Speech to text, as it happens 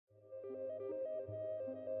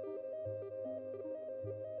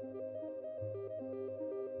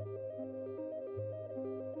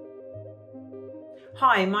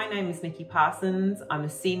Hi, my name is Nikki Parsons. I'm a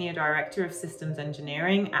Senior Director of Systems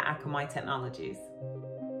Engineering at Akamai Technologies.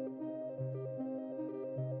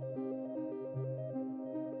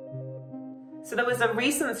 So there was a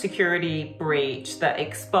recent security breach that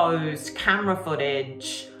exposed camera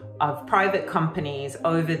footage of private companies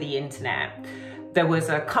over the internet. There was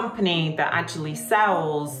a company that actually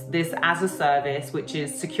sells this as a service, which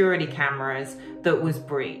is security cameras, that was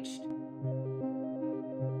breached.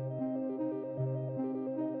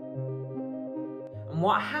 And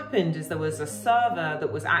what happened is there was a server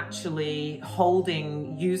that was actually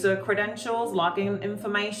holding user credentials, login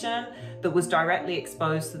information that was directly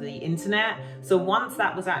exposed to the internet. So once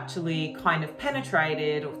that was actually kind of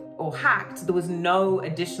penetrated or hacked, there was no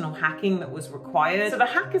additional hacking that was required. So the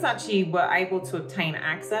hackers actually were able to obtain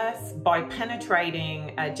access by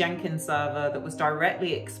penetrating a Jenkins server that was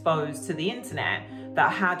directly exposed to the internet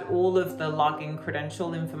that had all of the login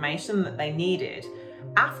credential information that they needed.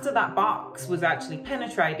 After that box was actually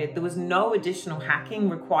penetrated, there was no additional hacking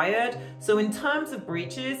required. So in terms of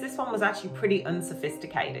breaches, this one was actually pretty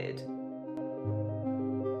unsophisticated.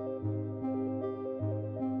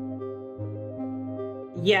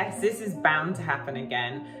 Yes, this is bound to happen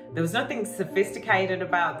again. There was nothing sophisticated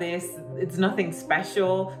about this. It's nothing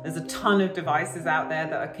special. There's a ton of devices out there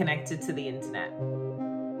that are connected to the internet.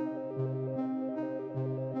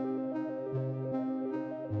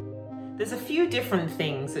 There's a few different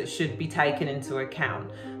things that should be taken into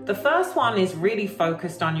account. The first one is really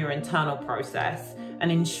focused on your internal process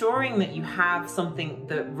and ensuring that you have something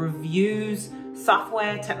that reviews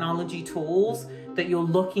software technology tools that you're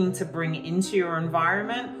looking to bring into your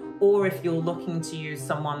environment, or if you're looking to use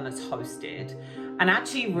someone that's hosted. And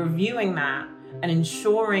actually reviewing that and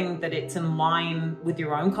ensuring that it's in line with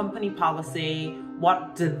your own company policy.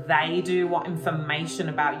 What do they do? What information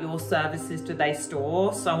about your services do they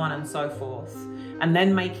store? So on and so forth. And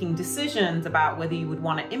then making decisions about whether you would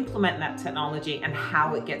want to implement that technology and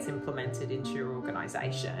how it gets implemented into your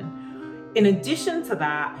organization. In addition to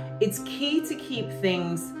that, it's key to keep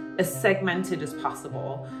things as segmented as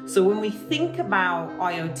possible. So when we think about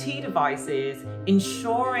IoT devices,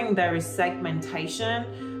 ensuring there is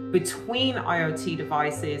segmentation between IoT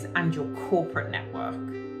devices and your corporate network.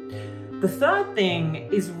 The third thing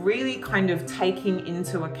is really kind of taking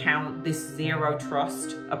into account this zero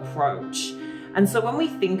trust approach. And so when we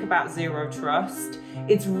think about zero trust,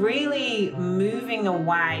 it's really moving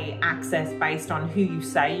away access based on who you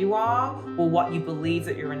say you are or what you believe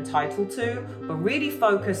that you're entitled to, but really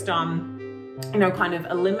focused on, kind of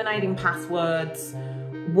eliminating passwords,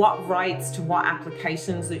 what rights to what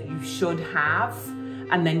applications that you should have,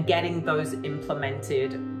 and then getting those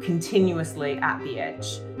implemented continuously at the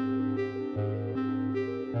edge.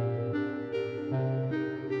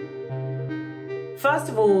 First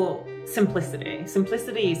of all, simplicity.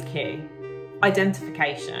 Simplicity is key.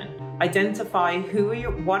 Identification. Identify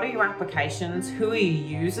what are your applications, who are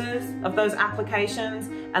your users of those applications,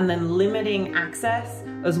 and then limiting access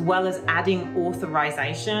as well as adding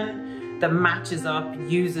authorization that matches up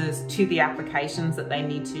users to the applications that they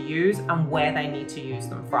need to use and where they need to use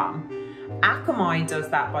them from. Akamai does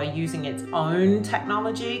that by using its own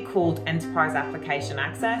technology called Enterprise Application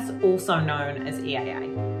Access, also known as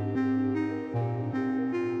EAA.